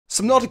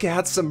Subnautica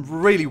had some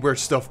really weird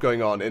stuff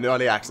going on in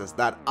early access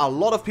that a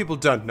lot of people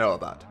don't know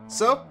about.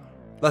 So,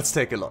 let's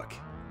take a look.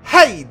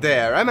 Hey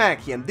there, I'm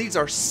Aki, and these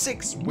are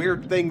 6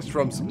 weird things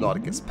from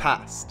Subnautica's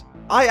past.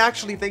 I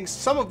actually think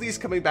some of these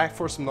coming back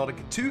for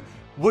Subnautica 2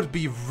 would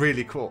be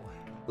really cool.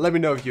 Let me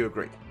know if you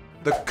agree.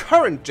 The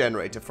current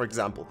generator, for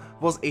example,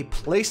 was a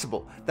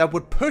placeable that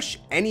would push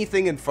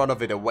anything in front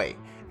of it away,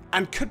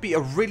 and could be a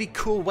really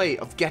cool way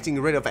of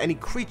getting rid of any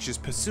creatures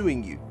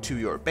pursuing you to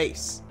your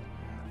base.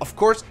 Of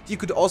course, you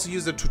could also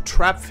use it to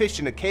trap fish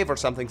in a cave or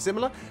something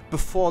similar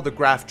before the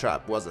graph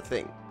trap was a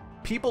thing.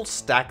 People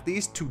stacked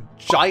these to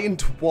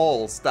giant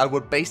walls that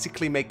would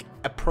basically make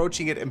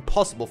approaching it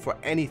impossible for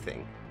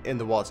anything in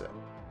the water.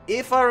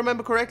 If I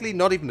remember correctly,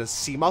 not even a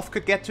seamoth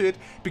could get to it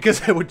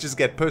because it would just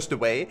get pushed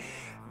away,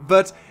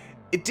 but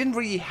it didn't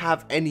really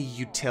have any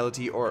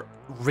utility or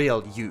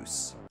real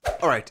use.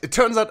 Alright, it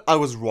turns out I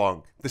was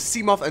wrong. The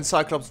seamoth and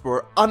cyclops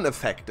were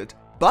unaffected,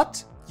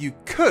 but you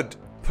could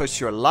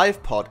push your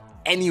life pod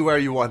anywhere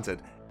you wanted,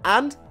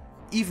 and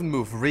even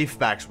move reef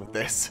bags with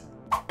this.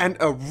 And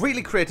a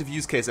really creative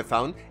use case I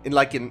found in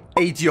like an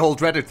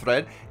 8-year-old Reddit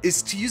thread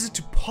is to use it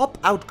to pop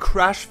out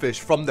crash fish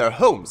from their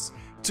homes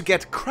to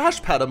get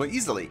crash pattern more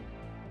easily.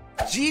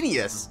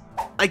 Genius!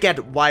 I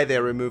get why they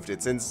removed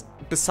it, since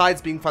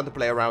besides being fun to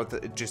play around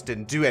with, it just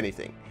didn't do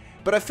anything.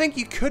 But I think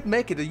you could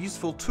make it a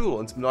useful tool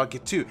in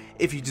Subnautica 2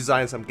 if you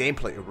design some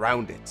gameplay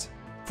around it.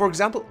 For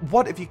example,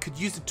 what if you could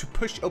use it to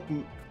push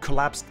open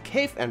collapsed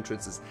cave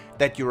entrances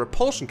that your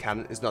repulsion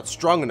cannon is not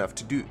strong enough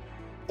to do?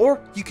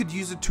 Or you could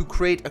use it to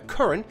create a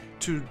current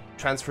to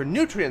transfer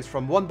nutrients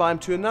from one biome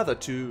to another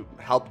to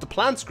help the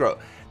plants grow.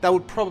 That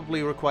would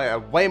probably require a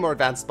way more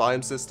advanced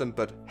biome system,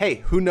 but hey,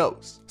 who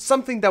knows?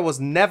 Something that was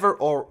never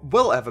or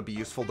will ever be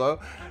useful though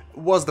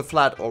was the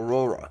flat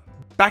aurora.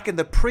 Back in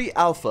the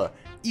pre-alpha,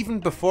 even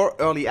before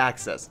early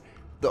access,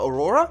 the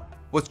aurora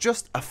was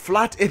just a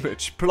flat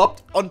image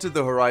plopped onto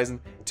the horizon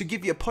to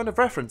give you a point of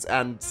reference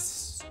and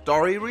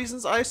story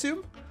reasons, I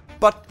assume?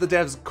 But the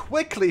devs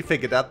quickly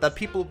figured out that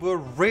people were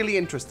really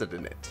interested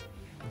in it.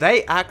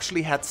 They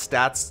actually had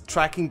stats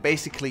tracking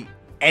basically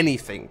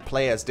anything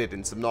players did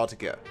in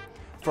Subnautica.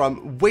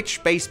 From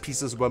which base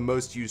pieces were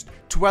most used,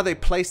 to where they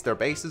placed their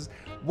bases,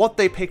 what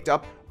they picked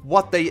up,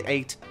 what they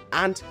ate,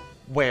 and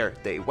where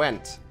they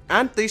went.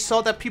 And they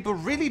saw that people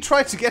really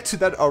tried to get to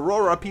that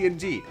Aurora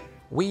PNG.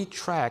 We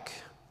track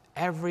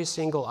every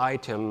single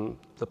item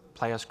the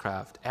players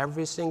craft,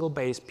 every single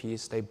base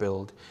piece they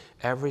build,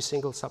 every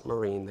single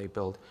submarine they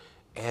build,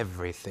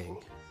 everything.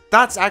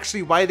 That's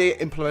actually why they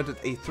implemented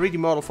a 3D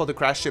model for the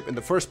crash ship in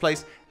the first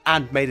place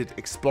and made it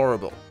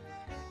explorable.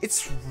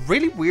 It's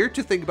really weird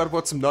to think about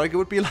what Subnautica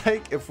would be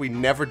like if we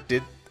never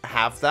did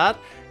have that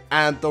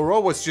and the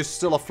Aurora was just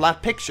still a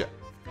flat picture.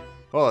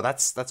 Oh,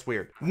 that's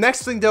weird.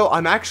 Next thing though,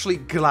 I'm actually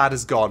glad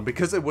it's gone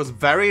because it was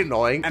very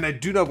annoying and I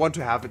do not want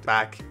to have it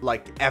back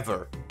like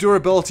ever.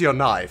 Durability on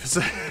knives.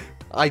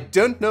 I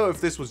don't know if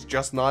this was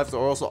just knives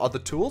or also other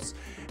tools,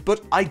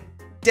 but I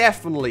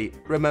definitely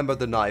remember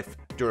the knife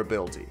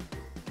durability.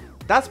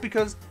 That's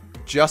because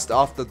just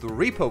after the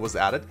repo was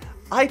added,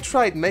 I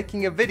tried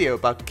making a video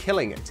about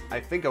killing it. I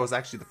think I was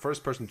actually the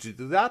first person to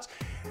do that.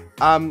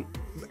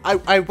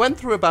 I went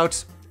through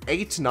about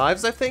 8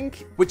 knives, I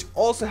think, which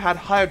also had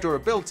higher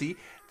durability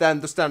than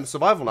the standard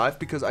survival knife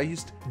because I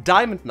used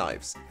diamond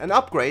knives, an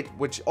upgrade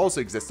which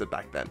also existed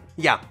back then.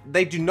 Yeah,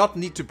 they do not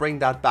need to bring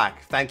that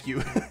back, thank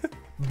you.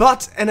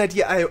 But an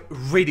idea I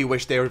really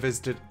wish they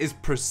revisited is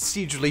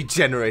procedurally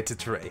generated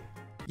terrain.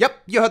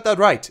 Yep, you heard that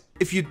right.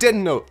 If you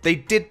didn't know, they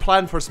did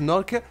plan for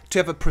Subnautica to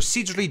have a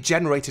procedurally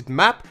generated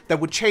map that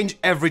would change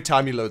every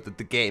time you loaded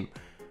the game.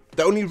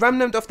 The only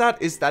remnant of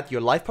that is that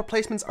your life pod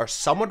placements are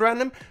somewhat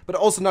random, but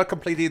also not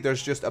completely.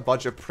 There's just a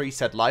bunch of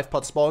preset life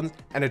pod spawns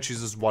and it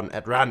chooses one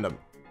at random.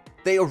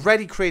 They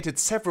already created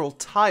several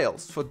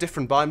tiles for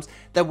different biomes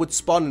that would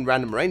spawn in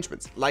random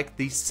arrangements, like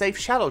these safe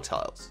shadow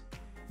tiles.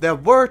 There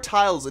were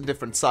tiles in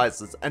different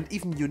sizes and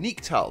even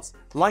unique tiles,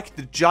 like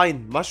the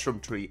giant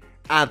mushroom tree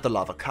and the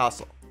lava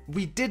castle.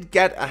 We did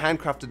get a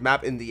handcrafted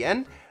map in the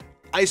end,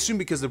 I assume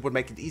because it would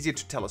make it easier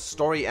to tell a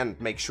story and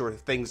make sure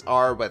things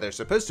are where they're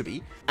supposed to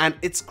be, and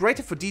it's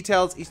greater for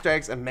details, Easter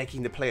eggs, and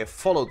making the player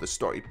follow the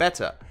story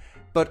better.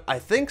 But I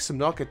think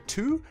Subnautica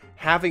 2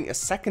 having a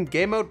second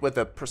game mode with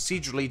a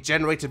procedurally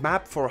generated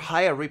map for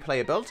higher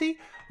replayability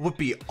would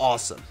be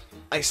awesome.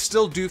 I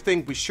still do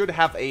think we should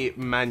have a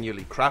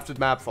manually crafted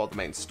map for the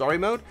main story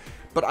mode,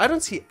 but I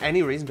don't see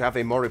any reason to have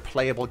a more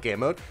replayable game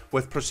mode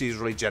with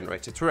procedurally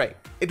generated terrain.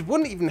 It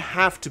wouldn't even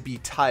have to be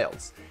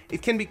tiles.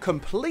 It can be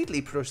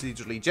completely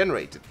procedurally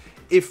generated,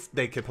 if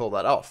they can pull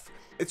that off.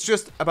 It's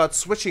just about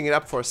switching it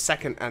up for a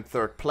second and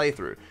third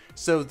playthrough,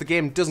 so the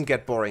game doesn't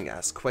get boring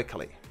as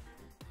quickly.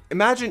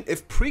 Imagine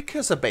if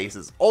precursor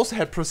bases also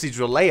had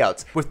procedural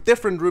layouts with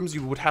different rooms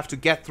you would have to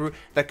get through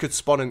that could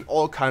spawn in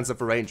all kinds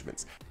of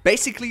arrangements.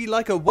 Basically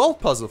like a world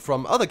puzzle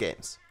from other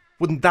games.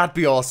 Wouldn't that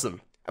be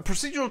awesome? A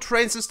procedural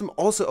terrain system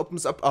also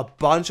opens up a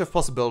bunch of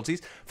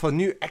possibilities for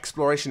new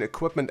exploration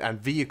equipment and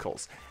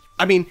vehicles.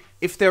 I mean,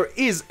 if there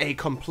is a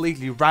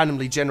completely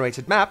randomly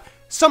generated map,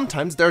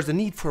 Sometimes there's a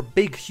need for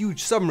big,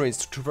 huge submarines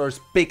to traverse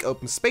big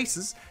open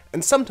spaces,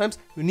 and sometimes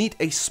you need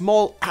a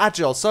small,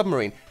 agile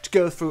submarine to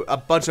go through a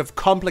bunch of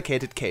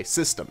complicated cave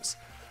systems.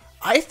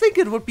 I think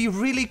it would be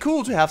really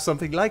cool to have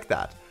something like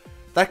that.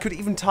 That could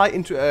even tie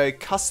into a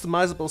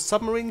customizable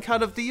submarine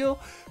kind of deal,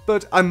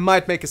 but I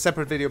might make a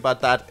separate video about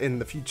that in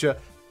the future,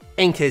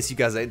 in case you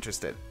guys are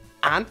interested.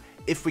 And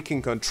if we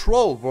can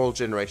control world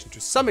generation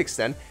to some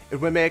extent, it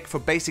will make for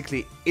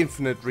basically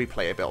infinite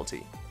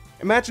replayability.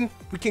 Imagine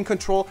we can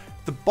control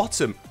the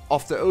bottom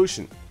of the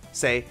ocean.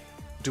 Say,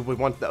 do we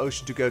want the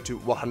ocean to go to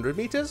 100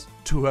 meters,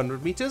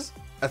 200 meters,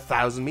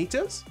 1000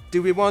 meters?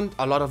 Do we want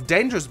a lot of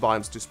dangerous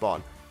biomes to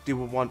spawn? Do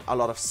we want a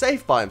lot of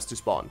safe biomes to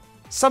spawn?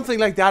 Something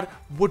like that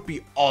would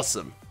be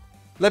awesome.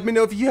 Let me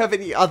know if you have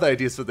any other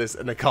ideas for this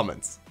in the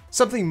comments.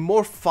 Something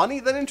more funny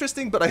than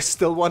interesting, but I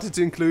still wanted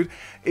to include,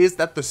 is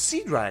that the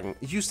sea dragon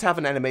used to have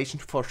an animation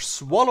for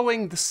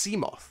swallowing the sea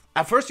moth.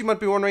 At first you might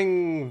be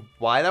wondering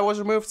why that was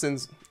removed,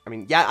 since, I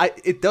mean, yeah,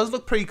 it does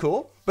look pretty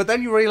cool, but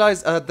then you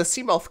realize the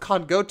sea moth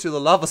can't go to the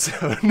lava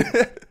zone.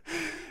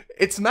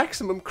 Its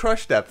maximum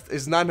crush depth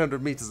is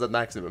 900 meters at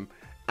maximum,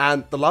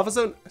 and the lava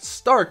zone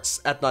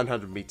starts at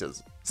 900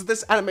 meters. So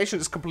this animation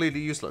is completely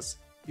useless.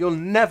 You'll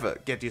never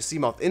get your sea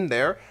moth in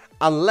there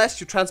unless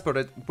you transport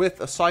it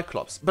with a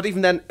Cyclops, but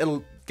even then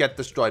it'll get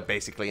destroyed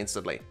basically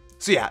instantly.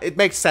 So yeah, it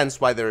makes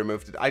sense why they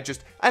removed it.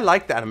 I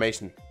like the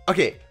animation.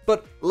 Okay,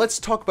 but let's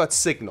talk about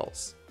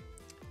signals.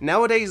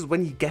 Nowadays,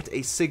 when you get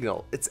a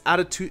signal, it's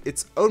added to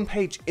its own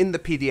page in the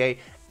PDA,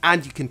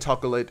 and you can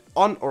toggle it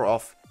on or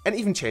off and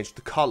even change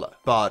the color.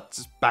 But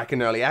back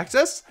in early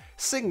access,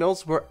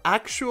 signals were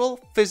actual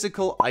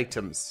physical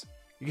items.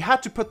 You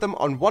had to put them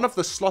on one of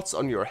the slots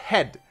on your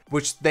head,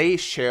 which they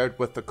shared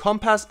with the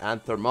compass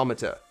and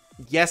thermometer.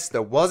 Yes,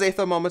 there was a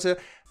thermometer,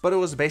 but it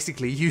was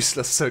basically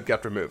useless, so it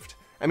got removed.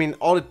 I mean,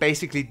 all it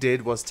basically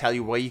did was tell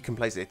you where you can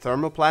place a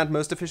thermal plant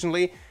most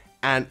efficiently,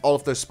 and all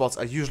of those spots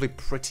are usually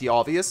pretty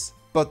obvious.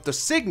 But the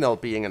signal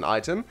being an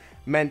item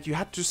meant you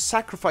had to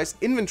sacrifice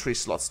inventory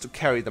slots to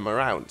carry them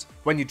around.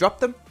 When you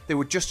dropped them, they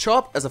would just show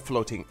up as a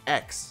floating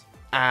X.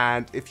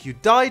 And if you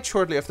died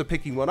shortly after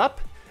picking one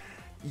up,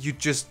 you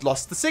just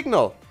lost the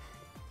signal.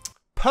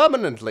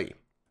 Permanently.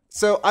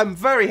 So I'm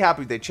very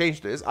happy they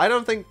changed this. I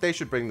don't think they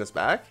should bring this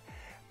back.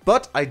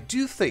 But I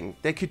do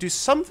think they could do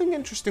something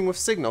interesting with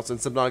signals in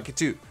Subnautica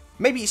 2.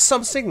 Maybe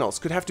some signals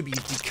could have to be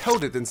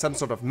decoded in some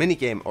sort of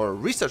minigame or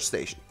research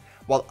station,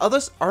 while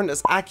others aren't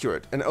as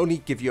accurate and only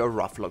give you a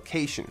rough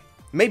location.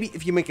 Maybe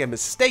if you make a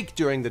mistake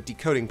during the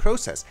decoding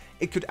process,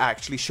 it could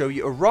actually show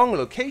you a wrong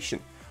location,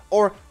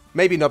 or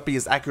maybe not be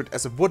as accurate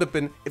as it would have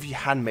been if you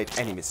hadn't made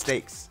any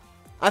mistakes.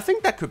 I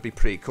think that could be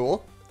pretty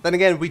cool. Then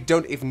again, we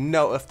don't even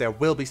know if there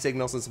will be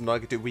signals in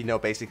Subnautica 2, we know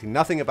basically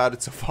nothing about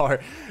it so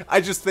far.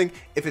 I just think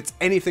if it's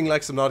anything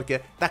like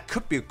Subnautica, that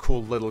could be a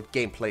cool little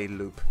gameplay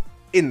loop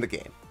in the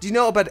game. Do you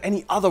know about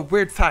any other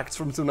weird facts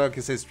from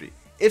Subnautica's history?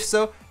 If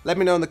so, let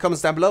me know in the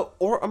comments down below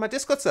or on my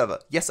Discord server.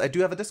 Yes, I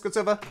do have a Discord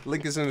server,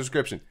 link is in the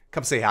description.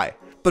 Come say hi.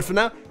 But for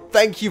now,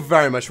 thank you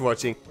very much for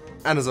watching,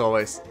 and as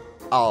always,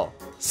 I'll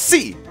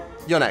see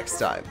you next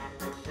time.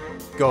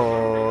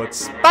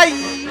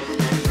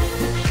 Goodbye!